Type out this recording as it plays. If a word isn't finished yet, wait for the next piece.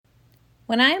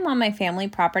When I am on my family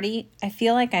property, I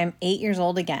feel like I'm 8 years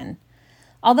old again.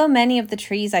 Although many of the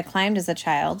trees I climbed as a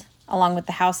child, along with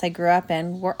the house I grew up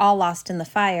in, were all lost in the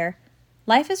fire,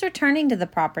 life is returning to the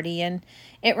property, and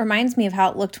it reminds me of how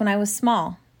it looked when I was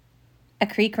small. A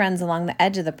creek runs along the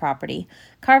edge of the property,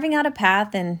 carving out a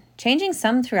path and changing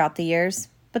some throughout the years,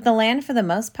 but the land, for the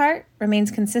most part,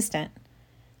 remains consistent.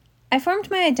 I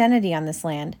formed my identity on this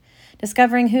land,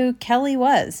 discovering who Kelly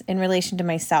was in relation to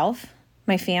myself,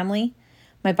 my family,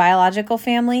 my biological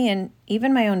family, and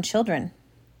even my own children.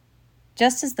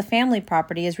 Just as the family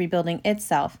property is rebuilding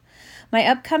itself, my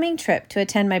upcoming trip to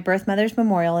attend my birthmother's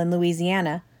memorial in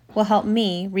Louisiana will help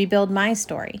me rebuild my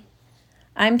story.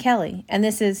 I'm Kelly, and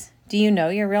this is Do You Know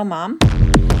Your Real Mom?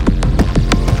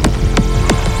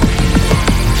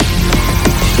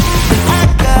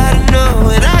 I gotta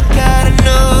know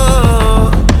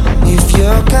if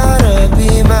you're gonna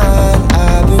be mine.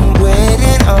 I've been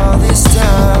waiting all this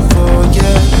time for you.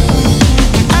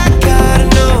 I gotta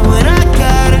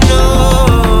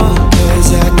know,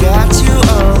 'cause I got you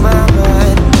on my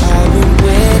mind. I've been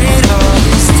waiting all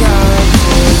this time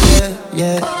for you,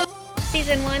 yeah.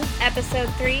 Season 1, Episode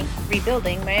 3,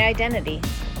 Rebuilding My Identity.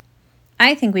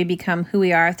 I think we become who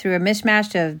we are through a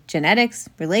mishmash of genetics,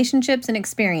 relationships, and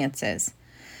experiences.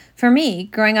 For me,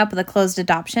 growing up with a closed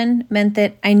adoption meant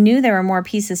that I knew there were more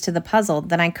pieces to the puzzle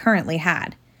than I currently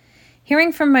had.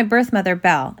 Hearing from my birth mother,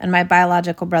 Belle, and my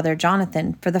biological brother,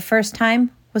 Jonathan, for the first time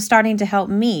was starting to help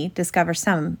me discover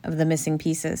some of the missing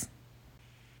pieces.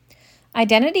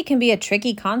 Identity can be a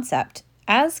tricky concept,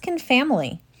 as can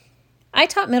family. I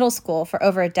taught middle school for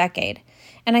over a decade,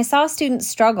 and I saw students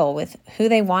struggle with who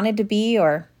they wanted to be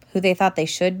or who they thought they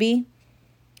should be.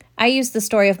 I used the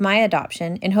story of my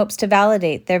adoption in hopes to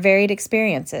validate their varied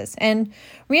experiences and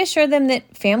reassure them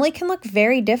that family can look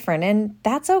very different, and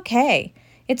that's okay.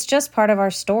 It's just part of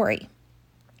our story.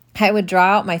 I would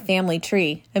draw out my family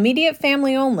tree, immediate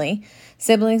family only,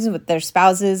 siblings with their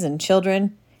spouses and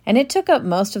children, and it took up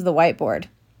most of the whiteboard.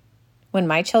 When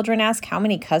my children ask how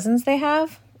many cousins they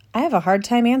have a hard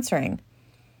time answering.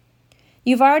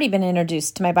 You've already been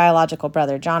introduced to my biological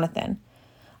brother, Jonathan.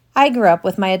 I grew up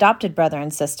with my adopted brother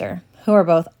and sister, who are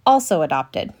both also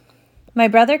adopted. My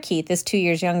brother Keith is 2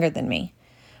 years younger than me.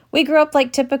 We grew up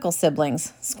like typical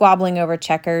siblings, squabbling over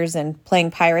checkers and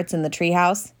playing pirates in the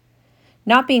treehouse.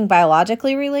 Not being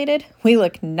biologically related, we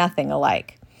look nothing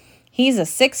alike. He's a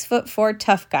 6'4"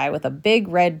 tough guy with a big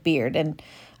red beard, and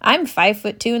I'm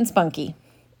 5'2" and spunky.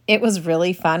 It was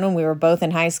really fun when we were both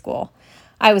in high school.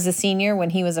 I was a senior when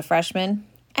he was a freshman.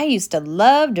 I used to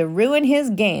love to ruin his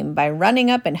game by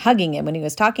running up and hugging him when he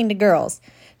was talking to girls,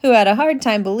 who had a hard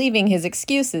time believing his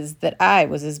excuses that I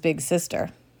was his big sister.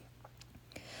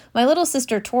 My little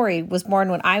sister Tori was born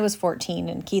when I was 14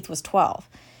 and Keith was 12.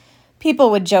 People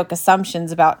would joke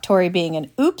assumptions about Tori being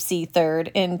an oopsie third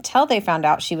until they found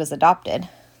out she was adopted.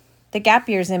 The gap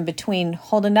years in between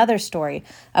hold another story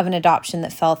of an adoption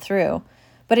that fell through,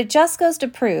 but it just goes to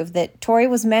prove that Tori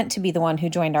was meant to be the one who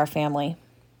joined our family.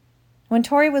 When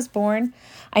Tori was born,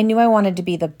 I knew I wanted to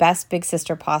be the best big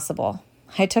sister possible.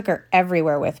 I took her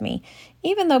everywhere with me.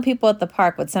 Even though people at the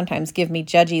park would sometimes give me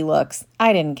judgy looks,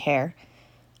 I didn't care.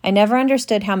 I never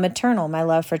understood how maternal my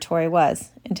love for Tori was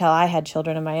until I had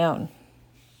children of my own.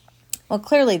 Well,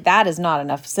 clearly that is not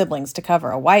enough siblings to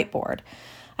cover a whiteboard.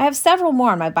 I have several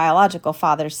more on my biological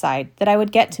father's side that I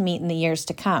would get to meet in the years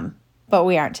to come, but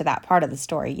we aren't to that part of the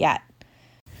story yet.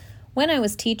 When I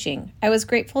was teaching, I was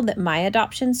grateful that my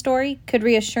adoption story could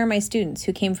reassure my students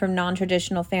who came from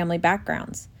non-traditional family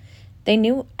backgrounds. They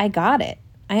knew I got it.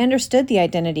 I understood the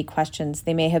identity questions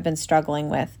they may have been struggling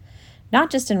with,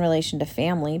 not just in relation to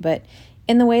family, but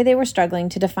in the way they were struggling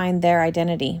to define their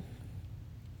identity.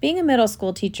 Being a middle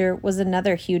school teacher was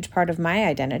another huge part of my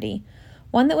identity,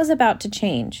 one that was about to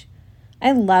change.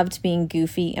 I loved being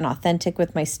goofy and authentic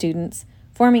with my students,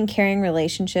 forming caring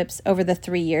relationships over the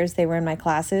 3 years they were in my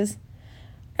classes.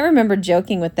 I remember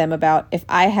joking with them about if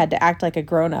I had to act like a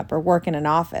grown-up or work in an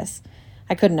office.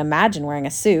 I couldn't imagine wearing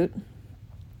a suit.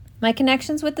 My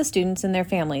connections with the students and their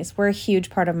families were a huge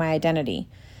part of my identity.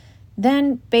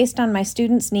 Then, based on my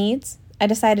students' needs, I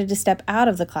decided to step out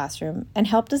of the classroom and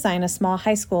help design a small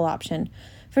high school option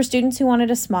for students who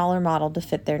wanted a smaller model to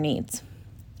fit their needs.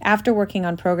 After working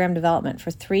on program development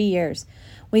for 3 years,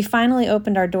 we finally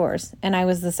opened our doors, and I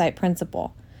was the site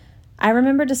principal. I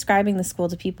remember describing the school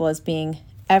to people as being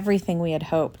everything we had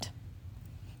hoped.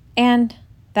 And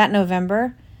that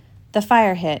November, the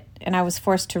fire hit, and I was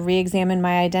forced to re-examine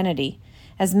my identity,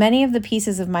 as many of the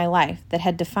pieces of my life that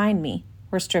had defined me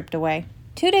were stripped away.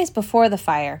 2 days before the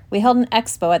fire, we held an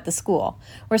expo at the school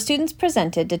where students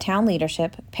presented to town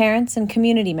leadership, parents, and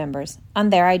community members on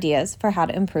their ideas for how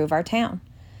to improve our town.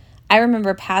 I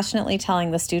remember passionately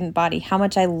telling the student body how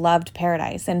much I loved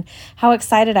Paradise and how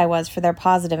excited I was for their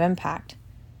positive impact.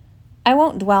 I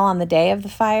won't dwell on the day of the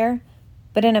fire,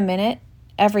 but in a minute,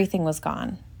 everything was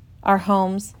gone. Our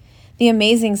homes, the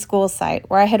amazing school site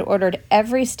where I had ordered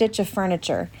every stitch of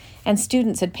furniture and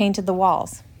students had painted the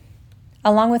walls,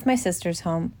 along with my sister's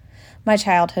home, my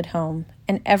childhood home,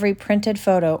 and every printed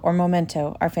photo or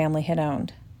memento our family had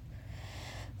owned.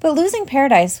 But losing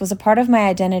Paradise was a part of my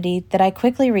identity that I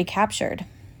quickly recaptured.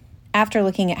 After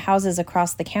looking at houses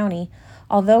across the county,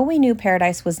 although we knew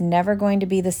Paradise was never going to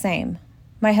be the same,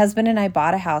 my husband and I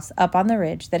bought a house up on the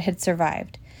ridge that had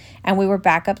survived, and we were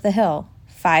back up the hill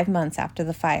 5 months after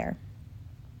the fire.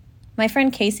 My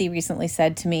friend Casey recently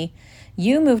said to me,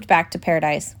 "You moved back to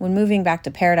Paradise when moving back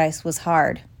to Paradise was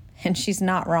hard," and she's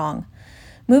not wrong.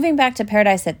 Moving back to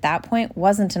Paradise at that point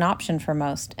wasn't an option for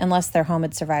most, unless their home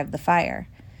had survived the fire.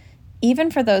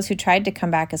 Even for those who tried to come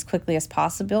back as quickly as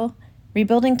possible,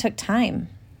 rebuilding took time.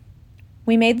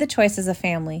 We made the choice as a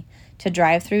family to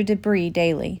drive through debris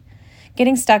daily,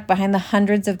 getting stuck behind the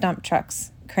hundreds of dump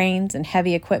trucks, cranes, and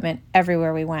heavy equipment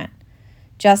everywhere we went.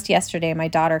 Just yesterday, my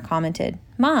daughter commented,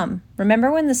 "Mom,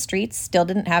 remember when the streets still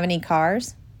didn't have any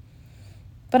cars?"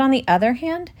 But on the other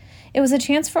hand, it was a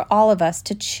chance for all of us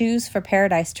to choose for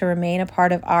Paradise to remain a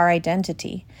part of our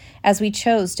identity, as we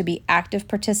chose to be active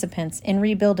participants in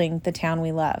rebuilding the town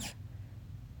we love.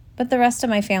 But the rest of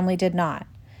my family did not.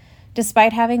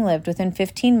 Despite having lived within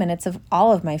 15 minutes of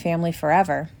all of my family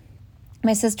forever,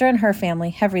 my sister and her family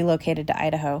have relocated to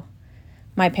Idaho.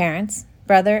 My parents,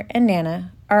 brother, and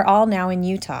Nana are all now in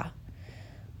Utah.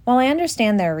 While I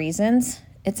understand their reasons,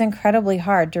 it's incredibly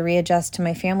hard to readjust to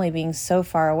my family being so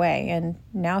far away and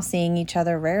now seeing each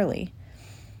other rarely.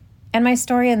 And my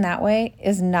story in that way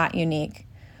is not unique.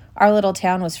 Our little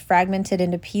town was fragmented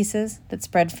into pieces that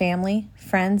spread family,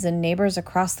 friends, and neighbors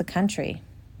across the country.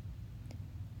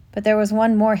 But there was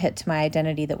one more hit to my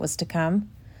identity that was to come.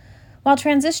 While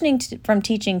transitioning from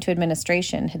teaching to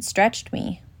administration had stretched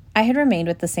me, I had remained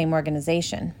with the same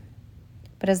organization.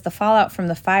 But as the fallout from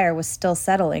the fire was still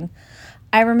settling,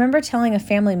 I remember telling a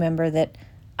family member that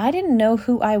I didn't know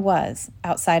who I was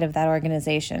outside of that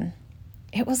organization.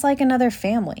 It was like another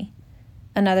family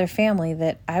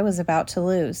that I was about to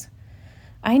lose.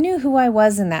 I knew who I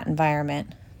was in that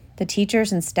environment. The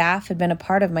teachers and staff had been a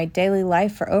part of my daily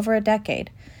life for over a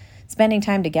decade, spending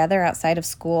time together outside of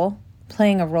school,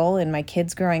 playing a role in my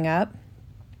kids growing up.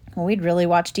 We'd really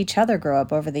watched each other grow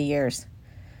up over the years.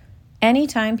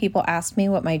 Anytime people asked me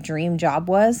what my dream job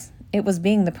was, it was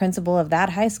being the principal of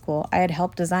that high school I had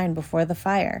helped design before the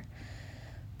fire.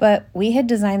 But we had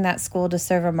designed that school to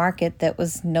serve a market that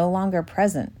was no longer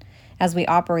present, as we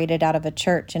operated out of a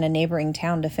church in a neighboring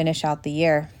town to finish out the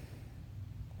year.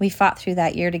 We fought through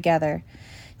that year together,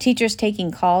 teachers taking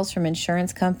calls from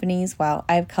insurance companies while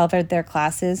I covered their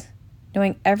classes,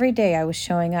 knowing every day I was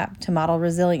showing up to model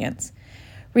resilience,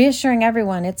 reassuring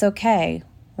everyone it's okay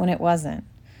when it wasn't.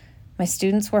 My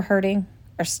students were hurting,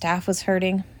 our staff was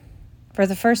hurting. For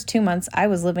the first 2 months, I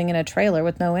was living in a trailer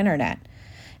with no internet.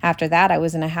 After that, I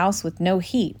was in a house with no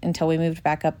heat until we moved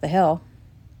back up the hill.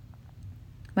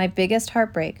 My biggest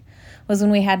heartbreak was when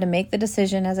we had to make the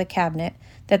decision as a cabinet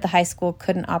that the high school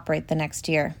couldn't operate the next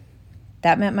year.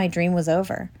 That meant my dream was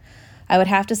over. I would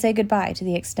have to say goodbye to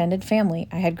the extended family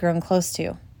I had grown close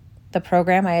to, the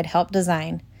program I had helped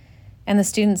design, and the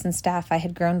students and staff I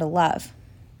had grown to love.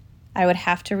 I would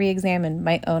have to reexamine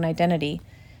my own identity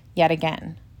yet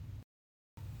again.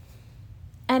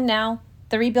 And now,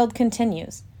 the rebuild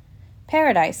continues.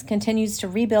 Paradise continues to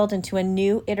rebuild into a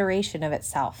new iteration of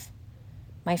itself.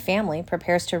 My family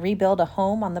prepares to rebuild a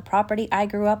home on the property I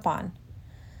grew up on.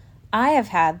 I have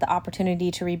had the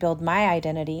opportunity to rebuild my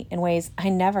identity in ways I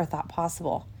never thought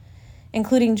possible,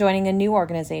 including joining a new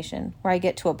organization where I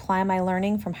get to apply my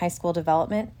learning from high school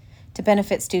development to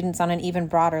benefit students on an even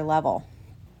broader level.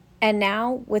 And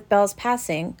now, with Belle's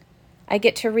passing, I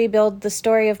get to rebuild the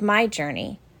story of my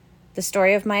journey, the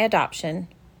story of my adoption,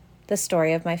 the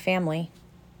story of my family.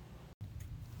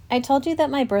 I told you that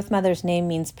my birth mother's name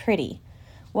means pretty.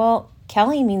 Well,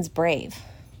 Kelly means brave.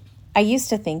 I used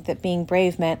to think that being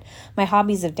brave meant my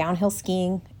hobbies of downhill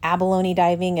skiing, abalone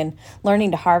diving, and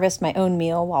learning to harvest my own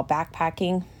meal while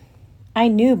backpacking. I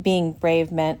knew being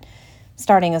brave meant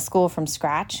starting a school from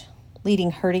scratch,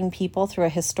 leading hurting people through a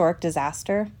historic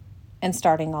disaster, and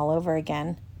starting all over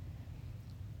again.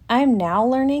 I'm now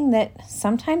learning that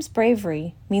sometimes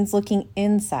bravery means looking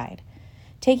inside,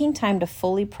 taking time to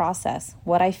fully process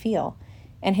what I feel,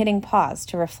 and hitting pause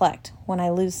to reflect when I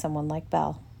lose someone like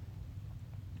Belle.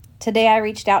 Today I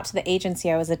reached out to the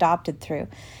agency I was adopted through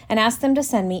and asked them to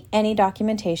send me any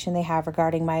documentation they have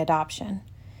regarding my adoption.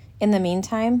 In the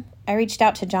meantime, I reached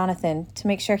out to Jonathan to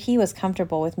make sure he was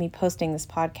comfortable with me posting this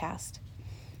podcast.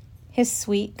 His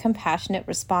sweet, compassionate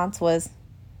response was,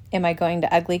 "Am I going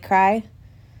to ugly cry?"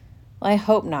 Well, I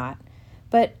hope not,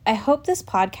 but I hope this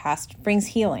podcast brings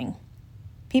healing.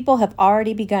 People have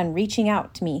already begun reaching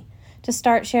out to me to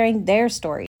start sharing their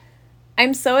stories.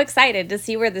 I'm so excited to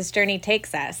see where this journey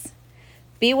takes us.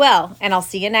 Be well, and I'll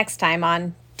see you next time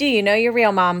on Do You Know Your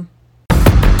Real Mom?